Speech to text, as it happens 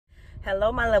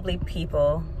Hello my lovely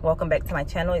people, welcome back to my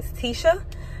channel. It's Tisha.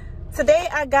 Today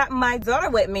I got my daughter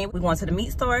with me. We're going to the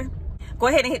meat store. Go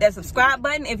ahead and hit that subscribe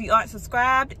button if you aren't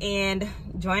subscribed and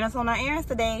join us on our errands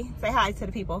today. Say hi to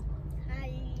the people.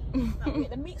 Hi. We're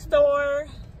at the meat store.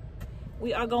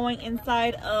 We are going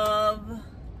inside of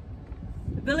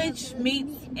Village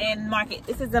Meats and Market.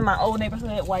 This is in my old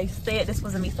neighborhood where I said this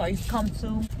was a meat store I used to come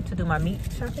to do my meat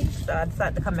shopping. So I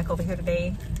decided to come back over here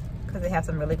today because they have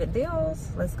some really good deals.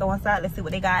 Let's go inside. Let's see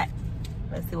what they got.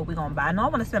 Let's see what we're gonna buy. I know I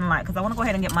want to spend a lot because I want to go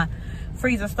ahead and get my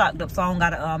freezer stocked up so I don't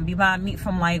gotta be buying meat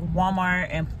from like Walmart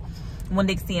and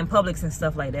Winn-Dixie and Publix and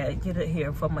stuff like that. Get it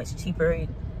here for much cheaper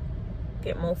and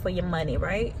get more for your money,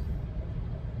 right?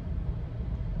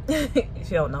 She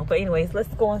don't know, but anyways, let's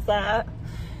go inside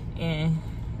and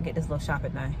get this little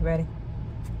shopping done. You ready?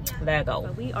 Yeah. There go.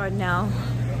 So we are now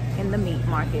in the meat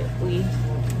market. We're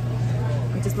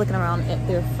just looking around at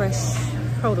their fresh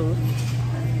produce.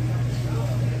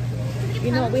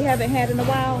 You know what we haven't had in a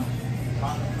while?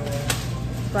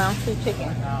 Brown stew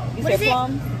chicken. You said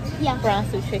plum? Yeah. Brown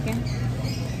stew chicken. So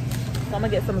I'm gonna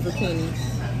get some zucchini.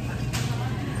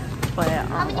 But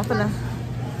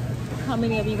how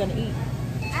many of you gonna eat?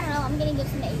 I don't know. I'm gonna give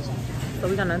some to Asia. So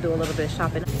we're gonna do a little bit of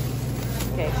shopping.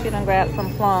 Okay, she done grabbed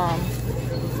some plums.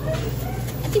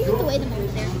 I think you have to weigh them over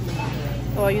there.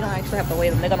 Well, you don't actually have to weigh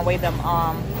them. They're gonna weigh them.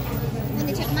 When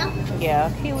they check them out?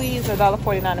 Yeah, kiwis are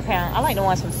 $1.49 a pound. I like the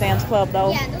ones from Sam's Club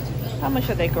though. Yeah, those are. How much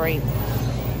are they grapes?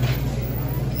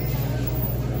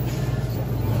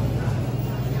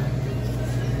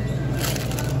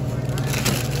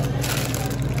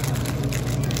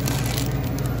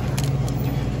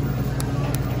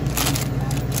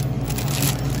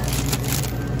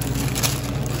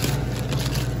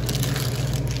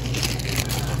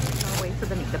 I'll wait for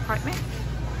the meat department.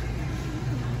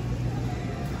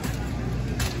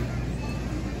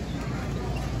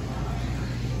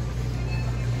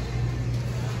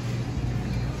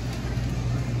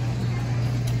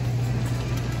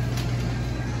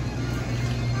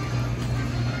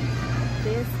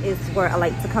 This is where I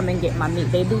like to come and get my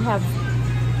meat. They do have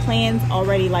plans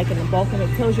already like in the bulk and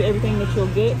it tells you everything that you'll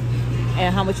get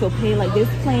and how much you'll pay. Like this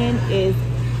plan is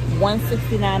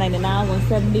 $169.99,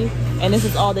 $170, and this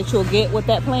is all that you'll get with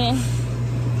that plan.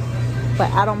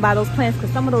 But I don't buy those plans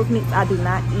because some of those meats I do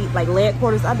not eat. Like leg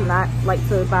quarters, I do not like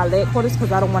to buy leg quarters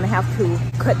because I don't want to have to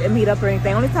cut the meat up or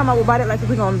anything. Only time I will buy it like if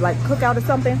we're gonna like cook out or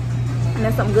something and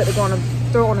there's something good to go on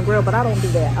throw on the grill, but I don't do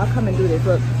that. I'll come and do this.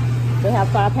 Look, they have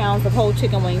 5 pounds of whole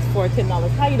chicken wings for $10.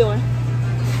 How you doing?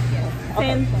 Yeah.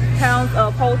 10 pounds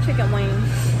of whole chicken wings.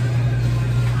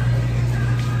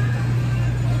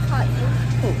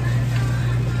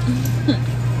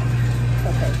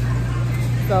 Okay.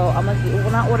 So I'm gonna get,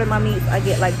 when I order my meats, I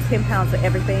get like 10 pounds of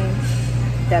everything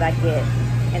that I get,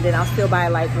 and then I'll still buy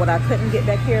like what I couldn't get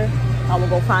back here. I will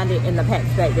go find it in the packs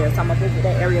back there. So I'm gonna visit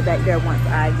that area back there once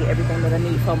I get everything that I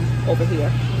need from over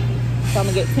here. So I'm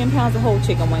gonna get 10 pounds of whole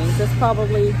chicken wings. That's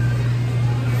probably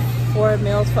 4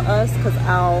 meals for us because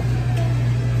I'll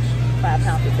 5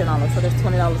 pounds for $10. So there's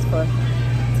 $20 for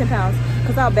 10 pounds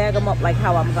because I'll bag them up like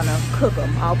how I'm gonna cook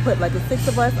them. I'll put like the 6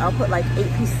 of us, I'll put like 8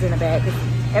 pieces in a bag.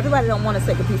 Everybody don't want to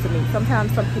take a piece of meat.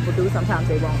 Sometimes some people do, sometimes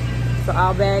they won't. So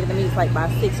I'll bag the meats like by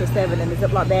 6 or 7 in the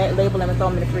Ziploc bag, label them and throw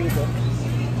them in the freezer.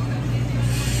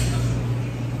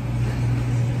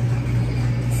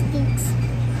 Stinks.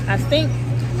 I stink?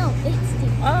 No, it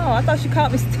stinks. Oh, I thought you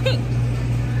called me stink.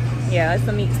 Yeah, it's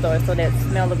a meat store, so that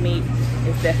smell of meat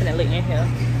is definitely in here.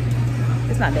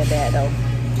 It's not that bad though.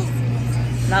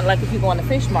 Not like if you go in the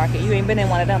fish market. You ain't been in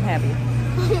one of them, have you?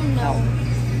 Oh, no. No.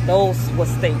 Those will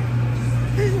stink.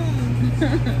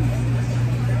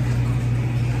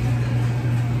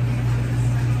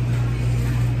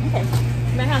 Okay.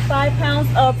 Can I have 5 pounds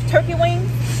of turkey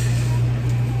wings?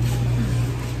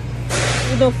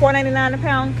 We're doing $4.99 a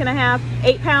pound. Can I have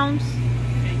 8 pounds?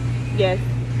 Yes.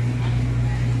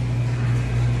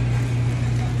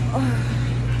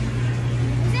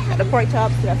 Got the pork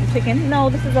chops, got some chicken. No,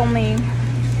 this is only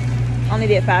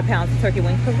did 5 pounds of turkey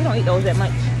wings because we don't eat those that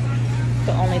much.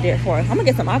 So only did 4. I'm gonna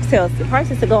get some oxtails. The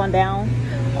prices are going down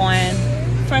on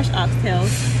fresh oxtails.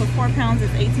 For 4 pounds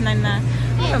is $18.99.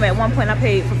 I remember at one point I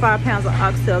paid for 5 pounds of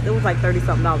oxtails. It was like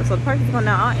 $30-something. So the price is going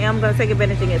down. I am gonna take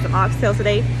advantage and get some oxtails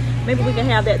today. Maybe we can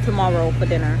have that tomorrow for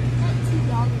dinner.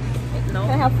 No.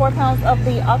 Can I have 4 pounds of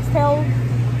the oxtail?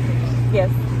 Yes.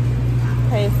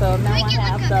 Okay, so now I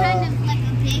have the. Kind of like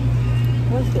a pig.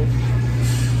 What's this?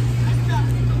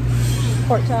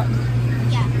 Pork chop.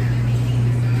 Yeah.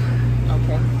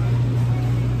 Okay.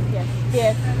 Yes.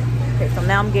 Yes. Okay, so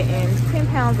now I'm getting 10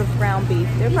 pounds of ground beef.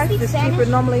 Their price is cheaper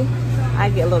normally. I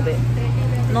get a little bit.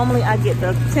 Normally I get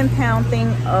the 10-pound thing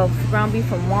of ground beef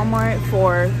from Walmart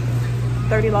for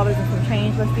 $30 and some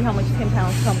change. Let's see how much 10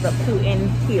 pounds comes up to in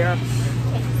here.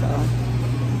 So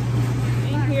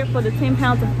in here for the 10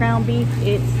 pounds of ground beef,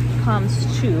 it comes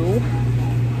to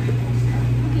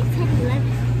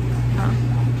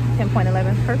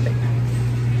 10.11. Perfect.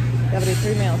 That'll be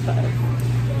 3 meal size.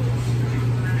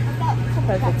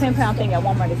 Because the 10-pound thing at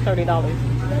Walmart is $30.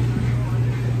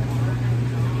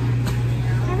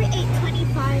 I ate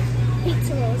 25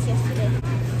 pizza rolls yesterday.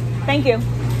 Thank you.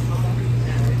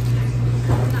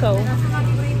 So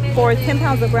for 10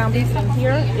 pounds of ground beef in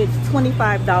here, it's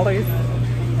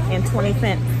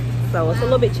 $25.20. So it's a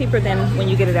little bit cheaper than when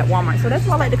you get it at Walmart. So that's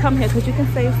why I like to come here, because you can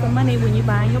save some money when you're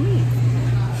buying your meat.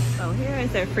 So here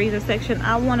is their freezer section.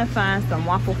 I want to find some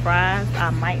waffle fries. I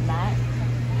might not.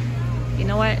 You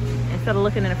know what? Instead of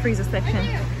looking in the freezer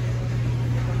section.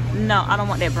 No, I don't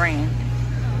want that brand.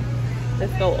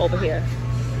 Let's go over here.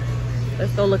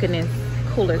 Let's go look in this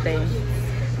cooler thing.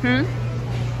 I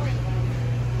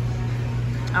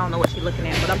don't know what she's looking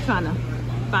at, but I'm trying to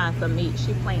find some meat.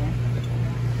 She's playing.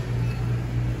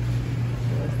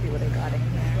 Let's see what they got in here.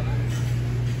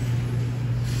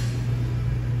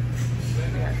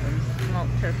 They got some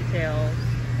smoked turkey tails,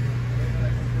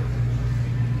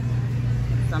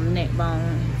 some neck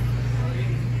bones.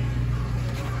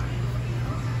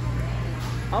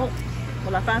 Oh,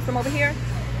 will I find some over here?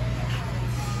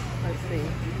 Let's see.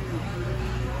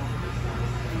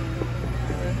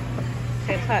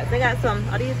 Okay, they got some.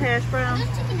 Are these hash browns?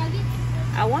 Chicken nuggets.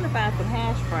 I want to find some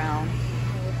hash browns.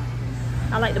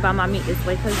 I like to buy my meat this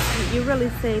way because you're really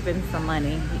saving some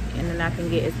money, and then I can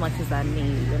get as much as I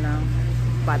need, you know,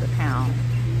 by the pound.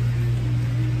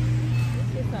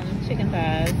 This is some chicken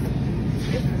thighs.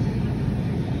 This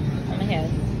only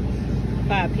has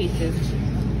 5 pieces.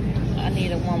 I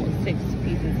need a one with 6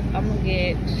 pieces. I'm gonna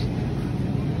get.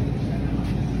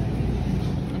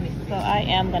 So I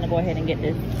am gonna go ahead and get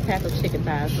this pack of chicken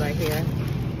thighs right here.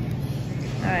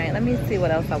 All right, let me see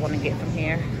what else I want to get from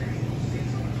here.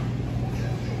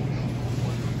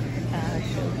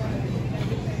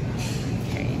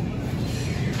 Okay.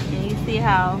 And you see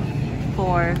how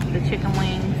for the chicken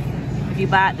wings, if you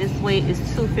buy it this way, it's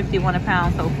 $2.51 a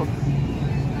pound. So for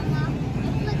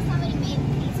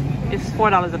it's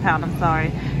 $4 a pound. I'm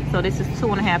sorry. So this is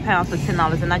 2.5 pounds for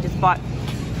 $10, and I just bought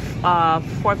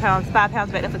 5 pounds back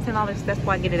there for $10. That's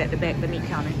why I get it at the back, the meat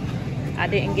counter. I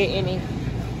didn't get any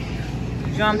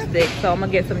drumsticks, so I'm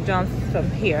gonna get some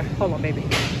here. Hold on, baby.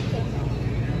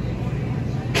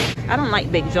 I don't like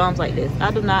big drums like this.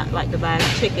 I do not like to buy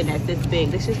chicken that's this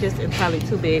big. This is just entirely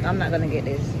too big. I'm not gonna get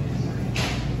this.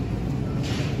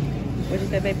 What'd you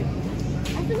say, baby?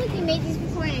 I feel like they made these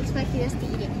before and expected us to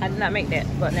eat it. I did not make that,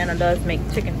 but Nana does make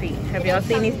chicken feet. Have y'all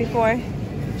seen these before?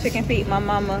 Chicken feet. My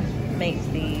mama makes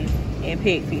these, and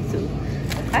pig feet too.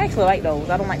 I actually like those.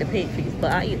 I don't like the pig feet,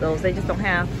 but I eat those. They just don't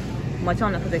have much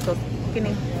on them because they're so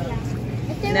skinny.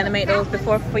 Yeah. Nana made those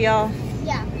before for y'all?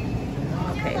 Yeah.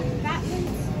 Okay.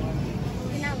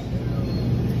 No.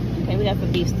 Okay, we got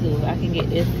some beef stew. I can get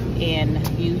this and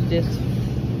use this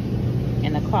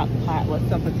in a crock pot with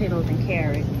some potatoes and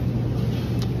carrots.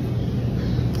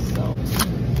 So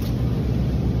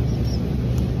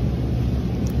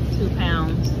 2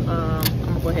 pounds. I'm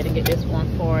gonna go ahead and get this one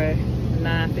for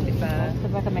 $9.55.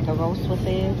 If I can make a roast with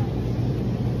this.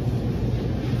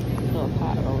 Little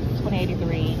pot roast.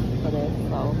 $20.83 for this.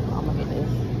 So I'm gonna get this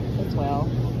for $12.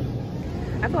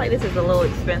 I feel like this is a little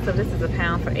expensive. This is a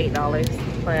pound for $8,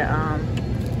 but I'm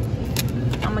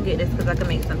gonna get this because I can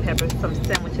make some peppers, some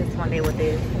sandwiches one day with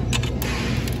this.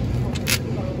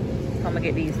 So I'm gonna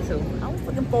get these too. I was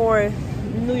looking for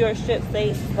New York strip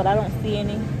steaks, but I don't see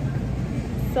any.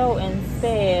 So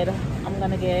instead, I'm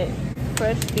gonna get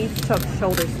fresh beef chuck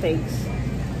shoulder steaks.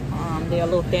 They're a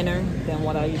little thinner than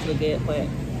what I usually get, but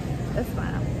that's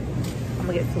fine. I'm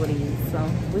gonna get 2 of these. So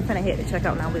we're gonna hit the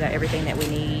checkout now. We got everything that we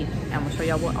need. I'm gonna show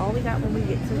y'all what all we got when we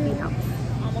get to the house.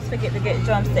 I almost forget to get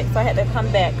drumsticks, so I had to come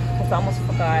back because I almost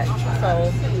forgot.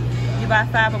 So you buy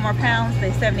 5 or more pounds,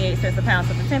 they're 78 cents a pound.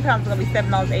 So for 10 pounds, it's gonna be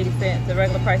 $7.80. The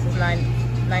regular price is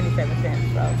 97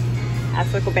 cents. So I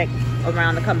circle back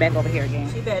around to come back over here again.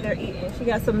 She back there eating. She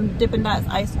got some Dippin' Dots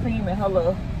ice cream and her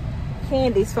little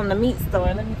candies from the meat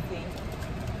store. Let me see.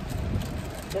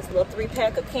 This little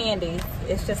 3-pack of candies.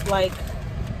 It's just like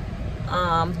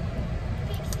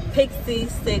Pixie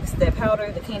Sticks, that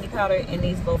powder, the candy powder, in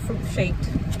these little fruit-shaped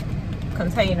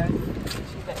containers.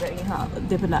 She's back there eating her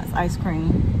Dippin' Dots ice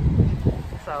cream.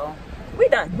 So we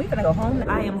done. We're gonna go home.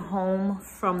 I am home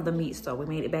from the meat store. We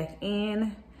made it back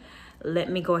in. Let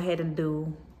me go ahead and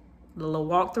do a little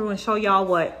walkthrough and show y'all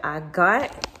what I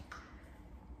got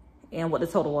and what the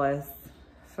total was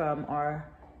from our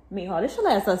meat haul. This should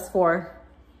last us for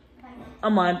a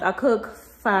month. I cook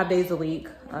 5 days a week,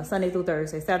 Sunday through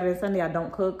Thursday. Saturday and Sunday I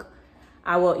don't cook.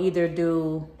 I will either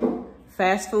do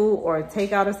fast food or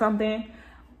takeout or something,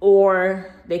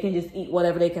 or they can just eat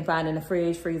whatever they can find in the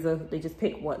fridge, freezer. They just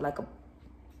pick what, like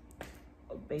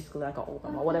basically like an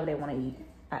open or whatever they want to eat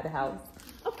at the house.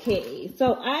 Okay,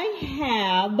 so I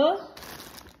have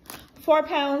 4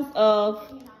 pounds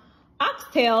of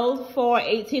oxtails for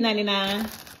 $18.99.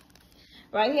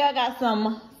 Right here I got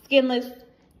some skinless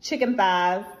chicken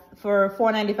thighs for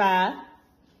 $4.95.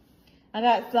 I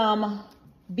got some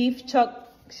beef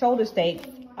chuck shoulder steaks.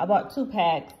 I bought 2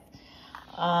 packs.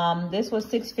 This was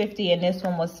 $6.50 and this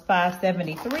one was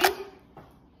 $5.73.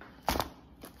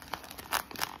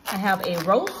 I have a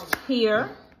roast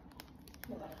here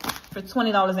for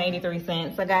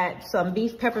 $20.83. I got some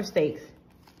beef pepper steaks.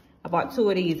 I bought 2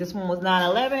 of these. This one was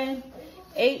 $9.11,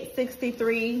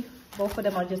 $8.63. Both of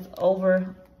them are just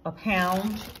over a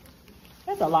pound.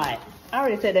 That's a lot. I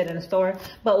already said that in the store.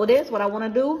 But with this, what I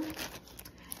want to do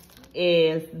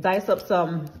is dice up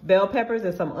some bell peppers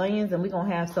and some onions, and we're going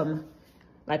to have some,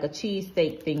 like a cheese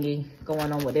steak thingy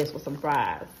going on with this with some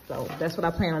fries. So that's what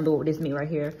I plan on doing with this meat right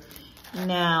here.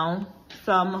 Now,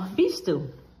 some beef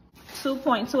stew.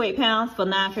 2.28 pounds for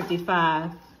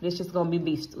 $9.55. This is going to be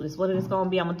beef stew. This is what it is going to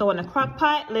be. I'm going to throw it in a crock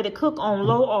pot, let it cook on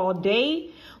low all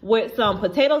day with some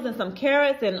potatoes and some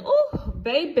carrots. And, ooh,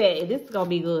 baby, this is going to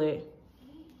be good.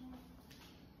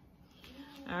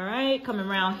 All right, coming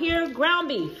around here, ground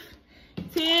beef.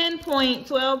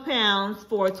 10.12 pounds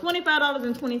for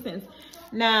 $25.20.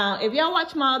 Now, if y'all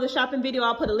watch my other shopping video,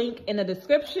 I'll put a link in the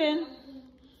description.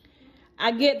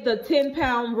 I get the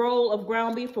 10-pound roll of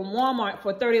ground beef from Walmart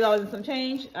for $30 and some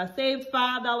change. I saved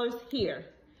 $5 here.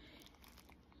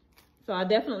 So I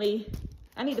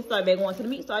need to start back going to the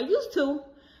meat store. I used to,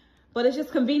 but it's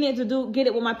just convenient to get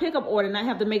it with my pickup order and not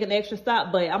have to make an extra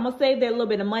stop. But I'm gonna save that little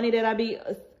bit of money that I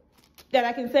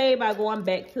can save by going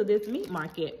back to this meat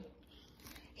market.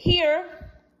 Here,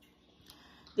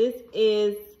 this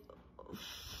is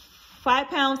 5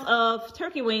 pounds of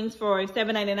turkey wings for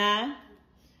 $7.99.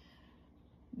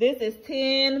 This is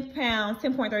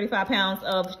 10.35 pounds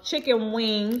of chicken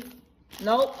wings.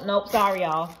 Nope, sorry,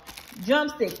 y'all.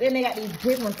 Drumsticks. Then they got these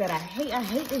big ones that I hate. I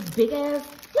hate this big ass.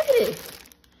 Look at this.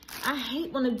 I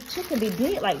hate when the chicken be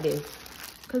big like this,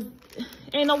 because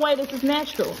ain't no way this is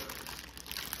natural.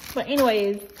 But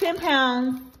anyways, 10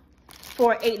 pounds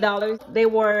for $8. They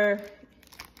were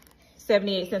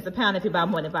 78 cents a pound if you buy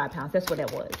more than 5 pounds. That's what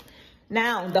that was.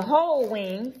 Now, the whole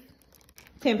wings,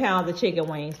 10 pounds of chicken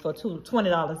wings for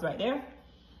 $20 right there.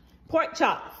 Pork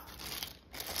chops.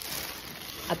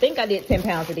 I think I did 10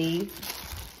 pounds of these.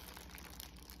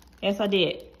 Yes, I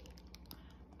did.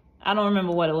 I don't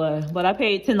remember what it was, but I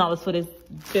paid $10 for this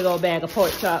big old bag of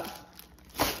pork chops.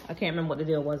 I can't remember what the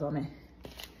deal was on it.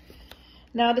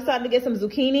 Now I decided to get some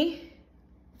zucchini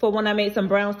for when I made some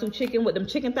brown stew chicken with them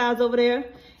chicken thighs over there.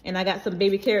 And I got some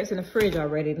baby carrots in the fridge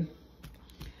already.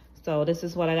 So this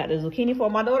is what I got the zucchini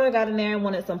for. My daughter got in there and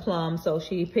wanted some plums, so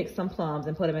she picked some plums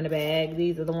and put them in the bag.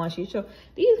 These are the ones she showed.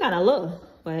 These kind of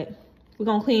look, but we're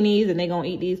going to clean these and they're going to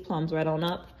eat these plums right on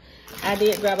up. I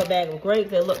did grab a bag of grapes.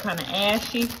 They look kind of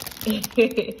ashy.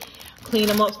 Clean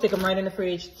them up, stick them right in the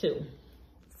fridge too.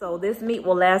 So this meat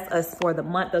will last us for the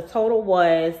month. The total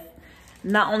was,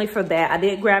 not only for that, I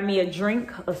did grab me a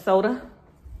drink of soda.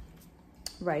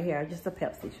 Right here, just a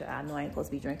Pepsi. I know I ain't supposed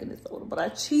to be drinking this soda, but I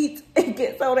cheat and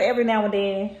get soda every now and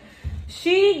then.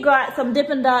 She got some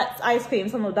Dippin' Dots ice cream,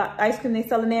 some of the ice cream they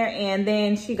sell in there, and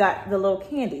then she got the little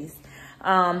candies.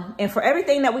 And for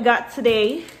everything that we got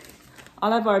today,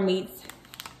 all of our meats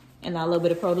and a little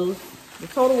bit of produce, the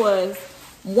total was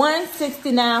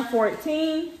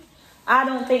 $169.14. I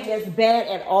don't think that's bad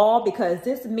at all, because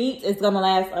this meat is gonna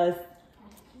last us,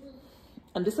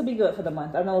 and this will be good for the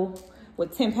month. I know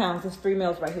with 10 pounds, it's 3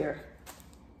 meals right here.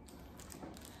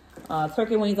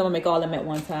 Turkey wings, I'm gonna make all of them at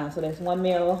one time. So that's 1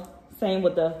 meal. Same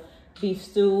with the beef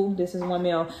stew. This is 1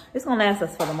 meal. It's gonna last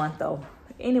us for the month though.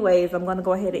 Anyways, I'm gonna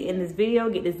go ahead and end this video,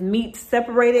 get this meat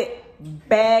separated,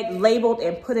 bagged, labeled,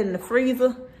 and put it in the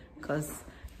freezer, because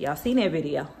y'all seen that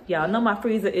video. Y'all know my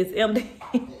freezer is empty.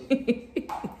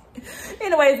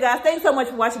 Anyways, guys, thanks so much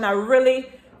for watching. I really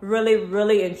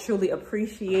and truly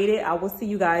appreciate it. I will see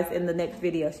you guys in the next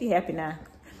video. She happy now.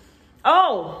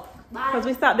 Oh, because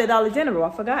we stopped at Dollar General.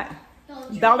 I forgot.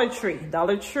 Dollar Tree.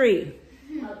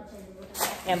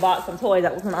 And bought some toys.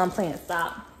 That was an unplanned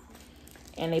stop.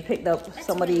 And they picked up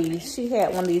some of these. She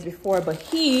had one of these before, but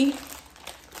he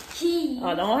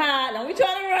oh, don't hide. Don't be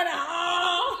trying to run out.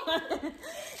 Oh.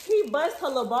 He bust her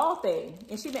little ball thing.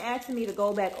 And she been asking me to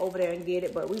go back over there and get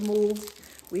it, but we moved.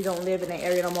 We don't live in that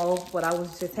area no more, but I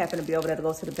was just happened to be over there to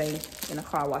go to the bank in a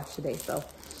car wash today. So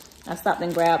I stopped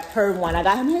and grabbed her one. I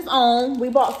got him his own. We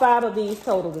bought 5 of these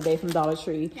total today from Dollar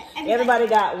Tree. Everybody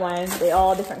got one. They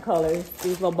all different colors.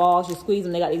 These little balls, you squeeze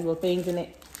them. They got these little things in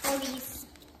it. Orbeez.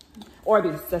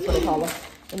 Orbeez, that's what they call them.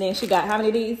 And then she got how many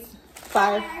of these?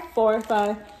 5, 4,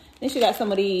 5. Then she got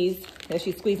some of these that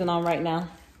she's squeezing on right now.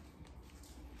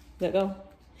 Let go.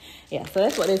 Yeah, so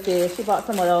that's what this is. She bought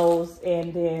some of those,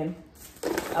 and then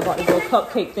I bought this little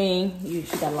cupcake thing.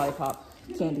 She got a lollipop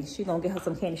candy. She gonna get her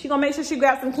some candy. She gonna make sure she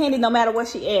grabs some candy no matter what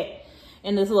she at.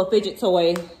 And this little fidget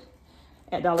toy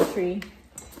at Dollar Tree.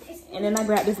 And then I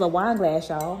grabbed this little wine glass,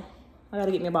 y'all. I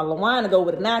gotta get me a bottle of wine to go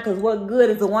with it now, because what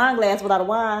good is a wine glass without a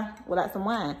wine, without some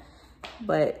wine?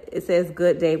 But it says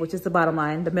good day, which is the bottom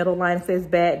line. The middle line says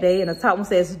bad day, and the top one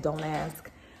says don't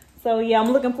ask. So yeah,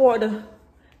 I'm looking forward to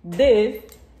this.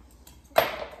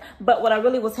 But what I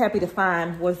really was happy to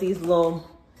find was these little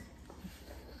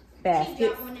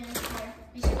baskets.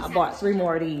 I bought 3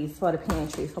 more of these for the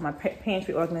pantry, for my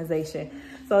pantry organization.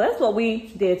 So that's what we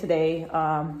did today.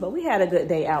 But we had a good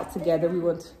day out together. We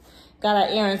got our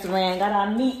errands ran, got our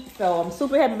meat. So I'm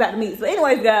super happy about the meat. So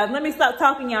anyways, guys, let me stop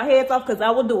talking y'all heads off, because I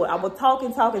will do it. I will talk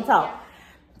and talk and talk.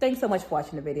 Thanks so much for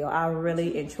watching the video. I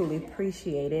really and truly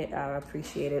appreciate it. I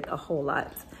appreciate it a whole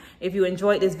lot. If you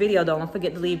enjoyed this video, don't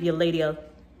forget to leave your lady a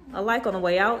like on the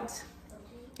way out.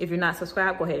 If you're not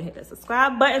subscribed, go ahead and hit that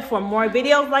subscribe button for more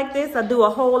videos like this. I do a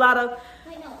whole lot of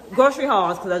grocery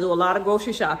hauls, because I do a lot of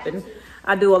grocery shopping.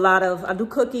 I do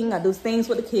cooking, I do things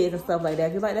with the kids and stuff like that.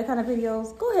 If you like that kind of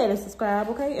videos, go ahead and subscribe,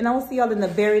 okay? And I will see y'all in the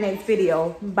very next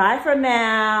video. Bye for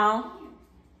now.